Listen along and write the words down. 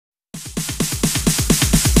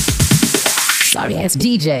Sorry ass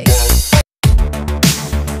DJ.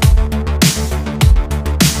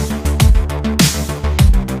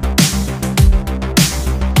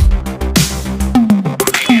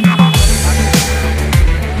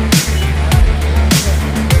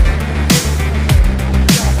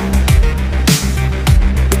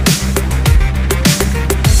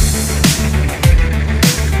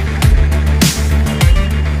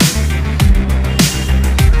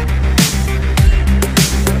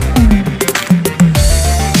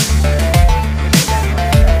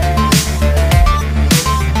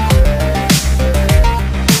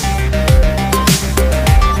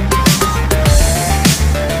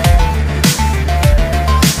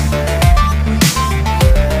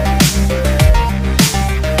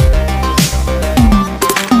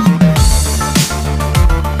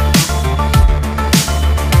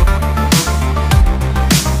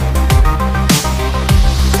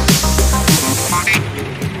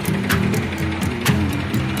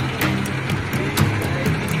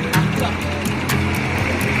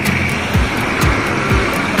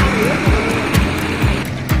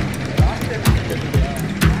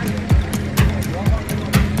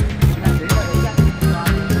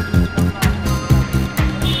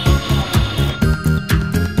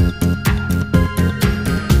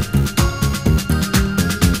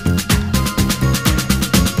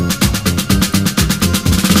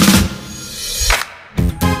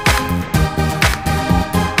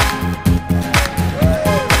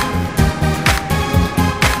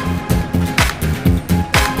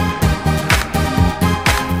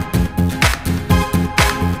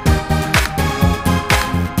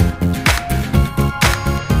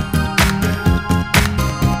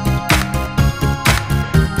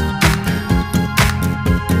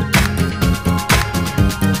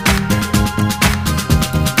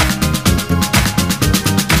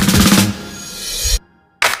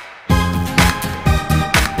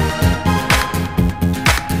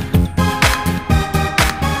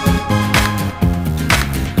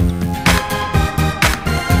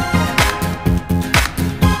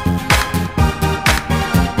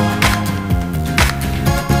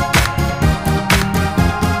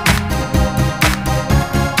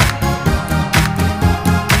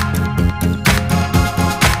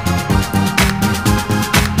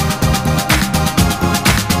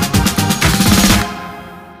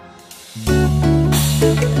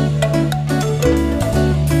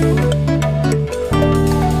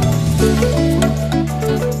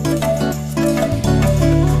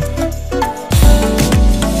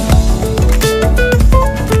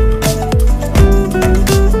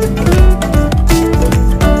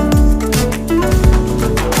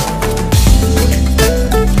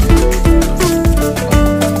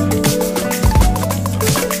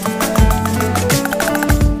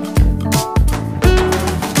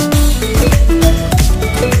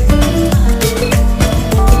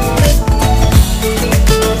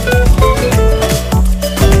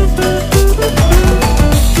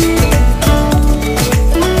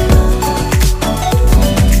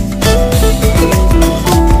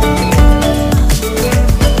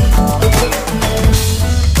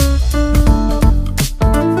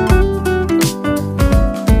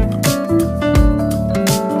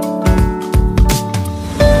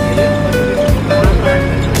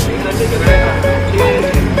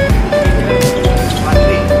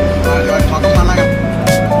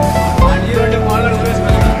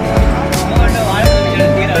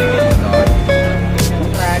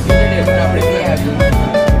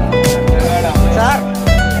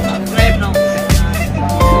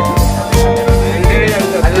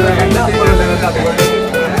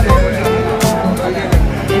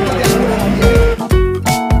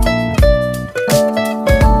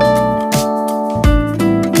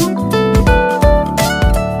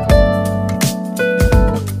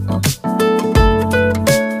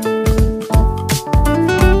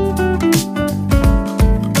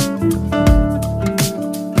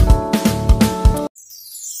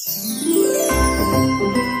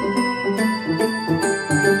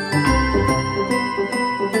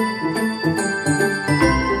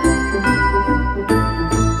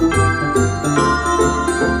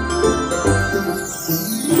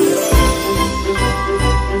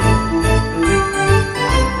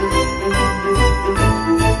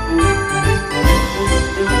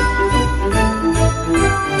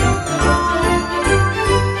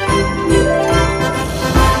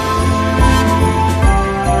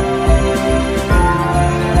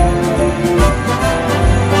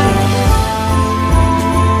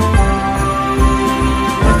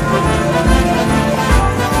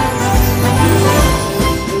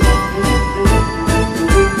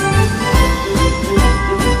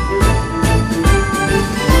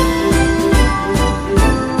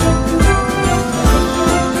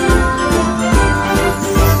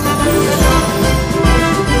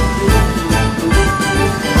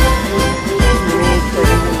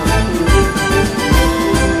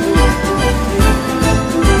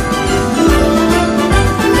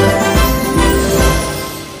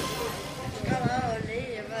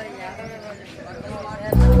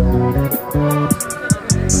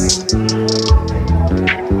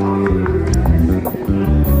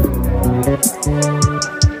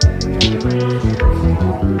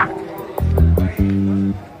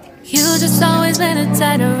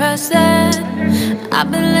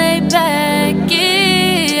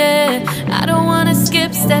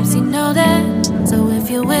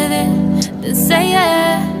 you're with it, then say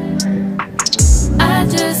yeah. I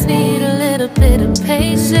just need a little bit of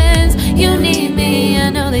patience. You need me, I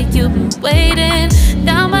know that you've been waiting.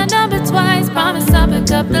 Down my number twice, promise I'll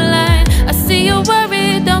pick up the line. I see you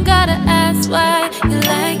worried, don't gotta ask why. You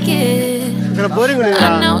like it, I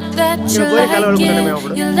know that you like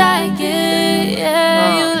it. You like it,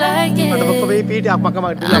 yeah, you like it.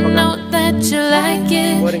 I know that you like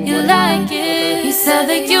it, you like it. He said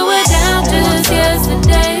that you were down just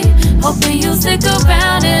yesterday, hoping you'll stick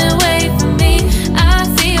around and wait for me. I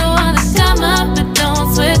see you wanna come up, but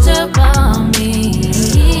don't switch up on me.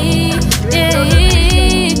 Yeah,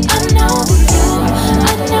 I know that you,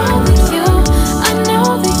 I know that you, I know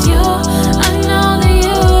that you, I know that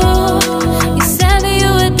you. You said that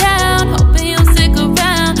you were down, hoping you'll stick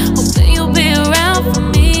around, hoping you'll be around for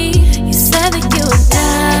me. You said that you were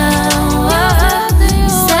down, you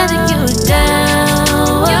said that you were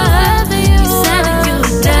down, you said that you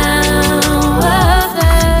were down,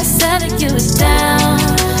 you said that you were down,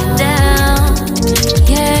 down.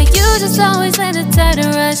 Yeah, you just always been the type to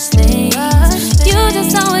rush things. You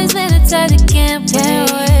just always been the type that can't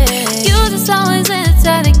wait. You just always been the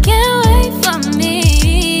type that can't wait for me.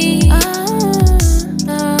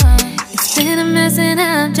 It's been a mess and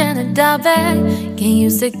I'm trying to dial back. Can you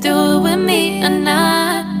stick through it with me or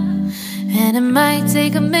not? And it might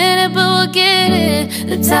take a minute, but we'll get it.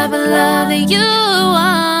 The type of love that you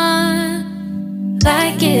want,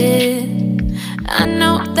 like it. I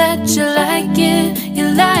know that you like it, you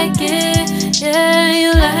like it, yeah,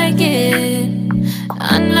 you like it.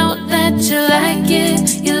 I know that you like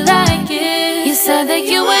it, you like it. You said that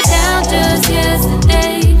you were down just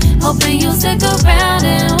yesterday, hoping you'll stick around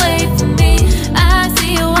and wait for me. I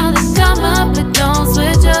see you wanna come up, but don't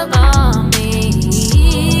switch up on me.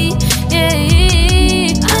 Yeah,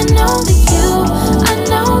 I know that you, I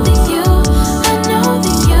know that you, I know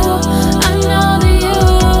that you, I know that you.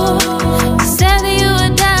 You said that you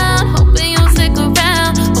were down, hoping you'll stick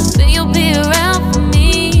around, hoping you'll be around for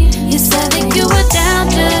me. You said that you were down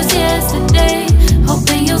just yesterday,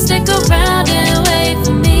 hoping you'll stick around and wait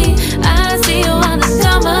for me. I see you wanna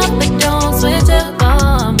come up, but don't switch up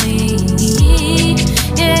on me.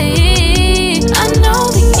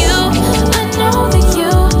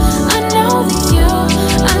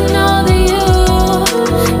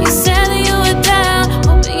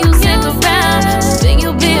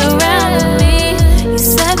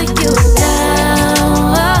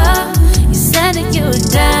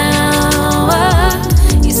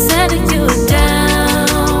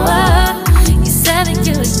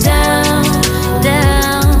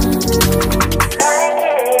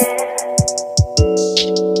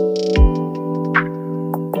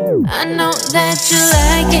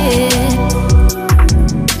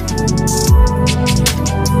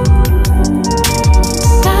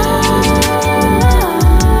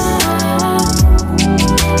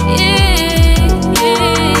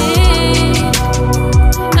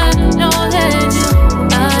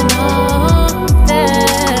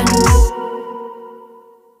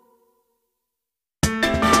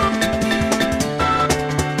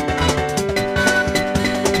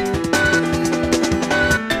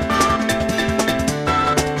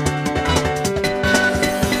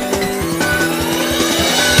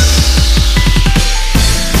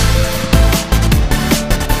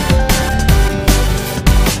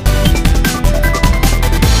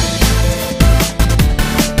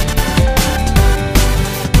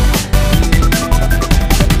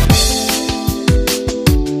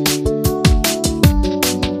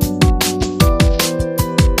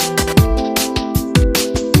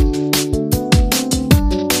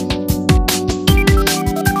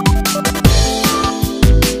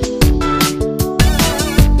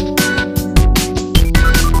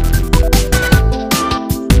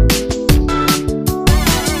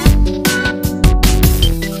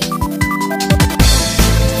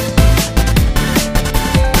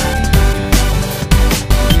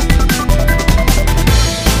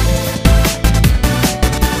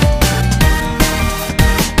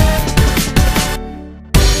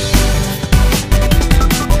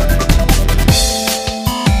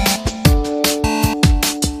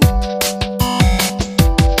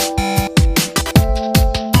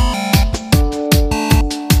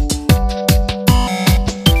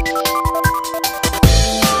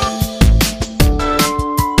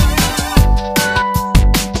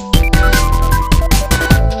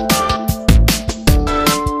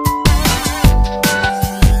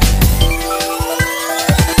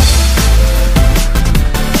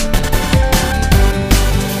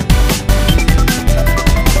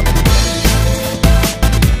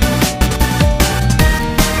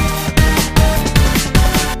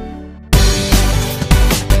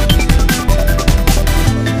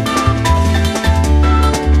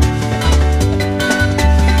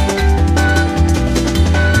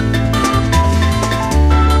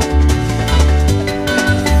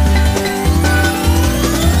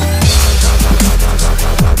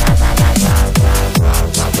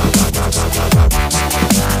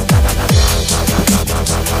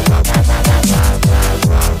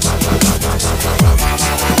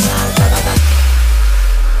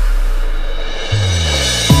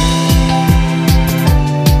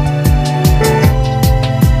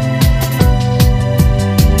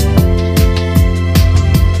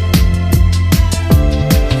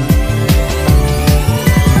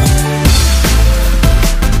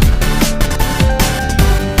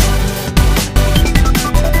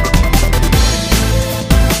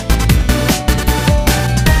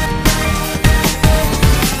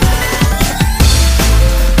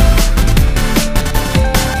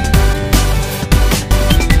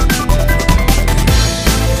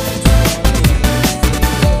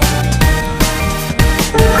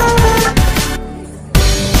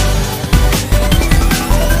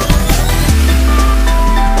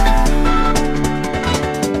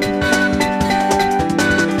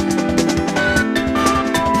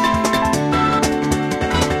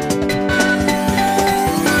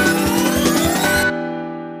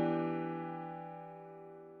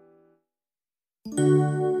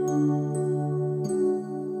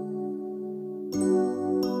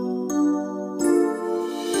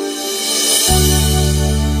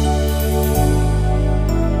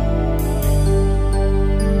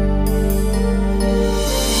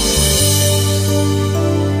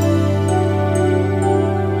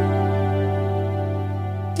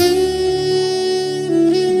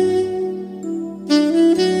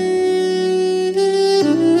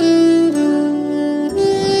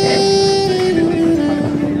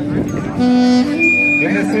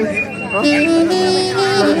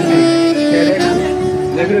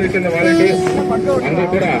 అందరూ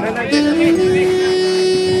కూడా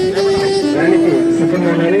దానికి సిద్ధంగా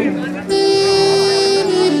ఉండాలి.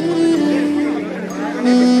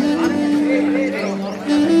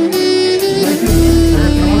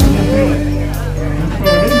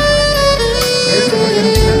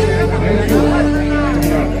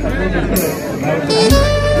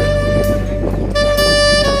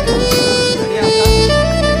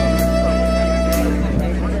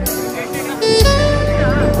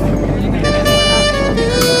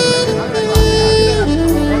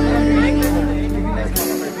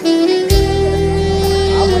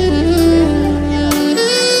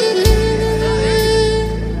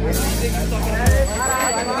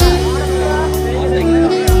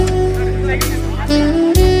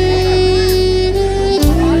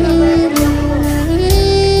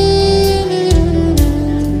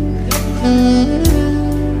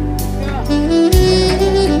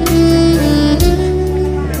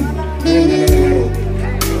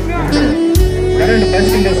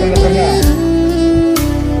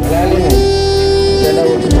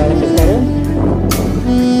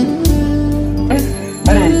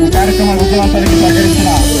 విజయవంతానికి సహకరించిన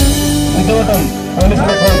సిద్ధవటం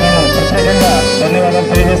పోలీసులకు మేము ప్రత్యేకంగా ధన్యవాదాలు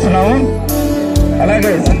తెలియజేస్తున్నాము.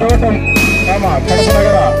 అలాగే సిద్ధవటం కడప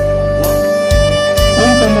నగర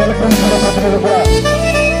 9 ఎలక్ట్రానిక్ మీడియా ప్రతినిధులు కూడా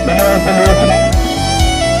ధన్యవాదాలు తెలియజేస్తున్నాం.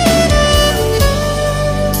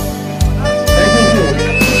 దయచేసి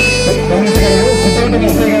సిద్ధవటం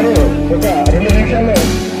ఎస్ఐ గారు ఒక 2 నిమిషాల్లో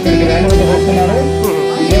ఇక్కడికి రానివద్ద పోతున్నారు.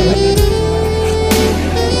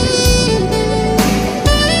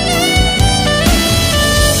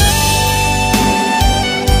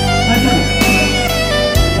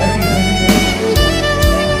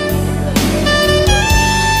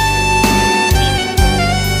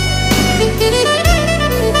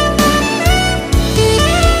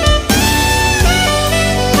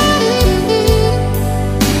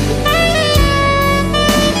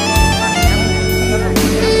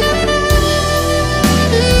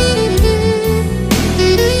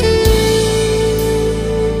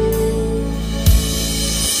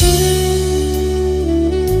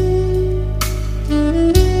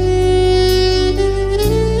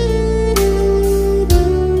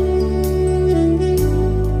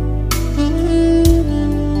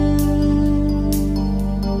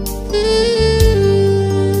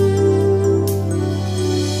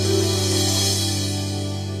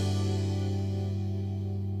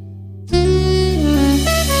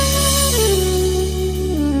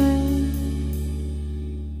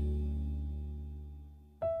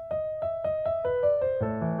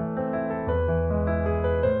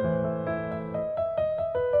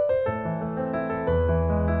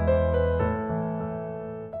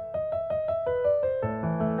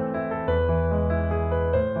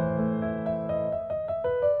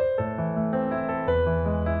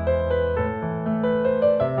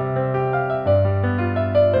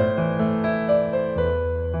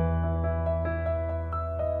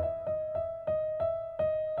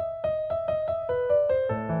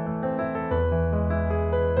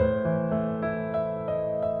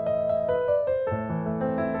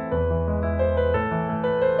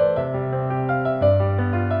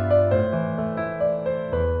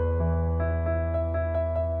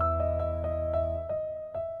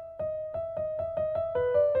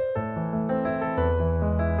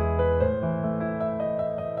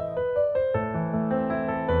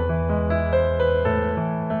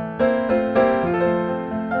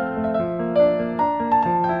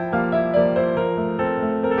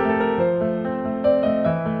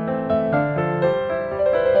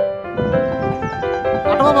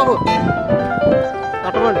 బాబు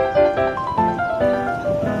కట్టమండి.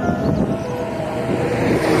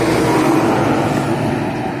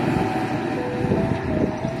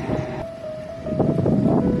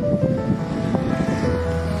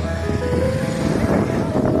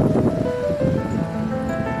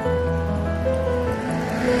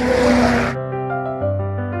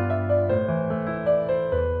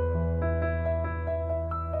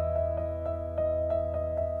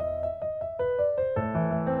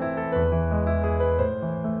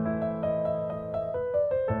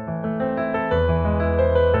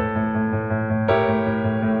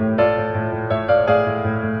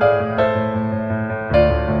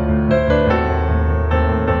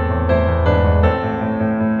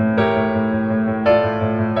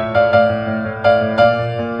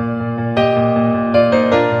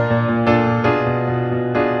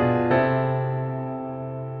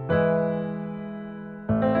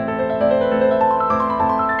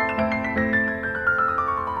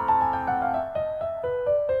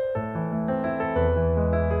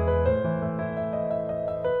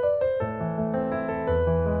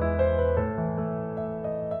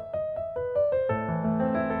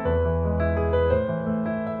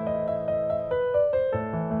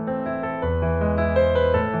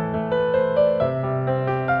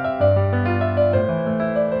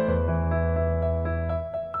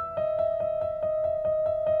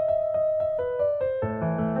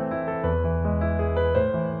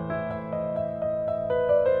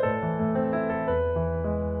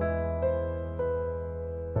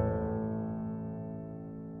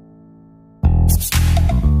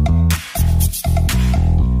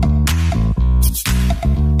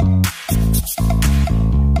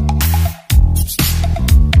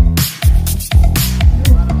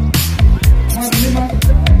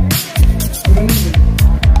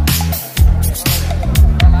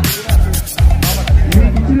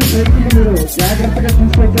 జాగ్రత్తగా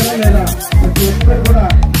తీసుకొచ్చారా లేదా ప్రతి ఒక్కరు కూడా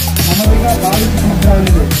నెమ్మదిగా భావించి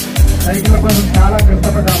తీసుకురాలేదు. సైకిల్ కోసం చాలా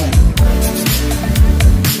కష్టపడ్డాము.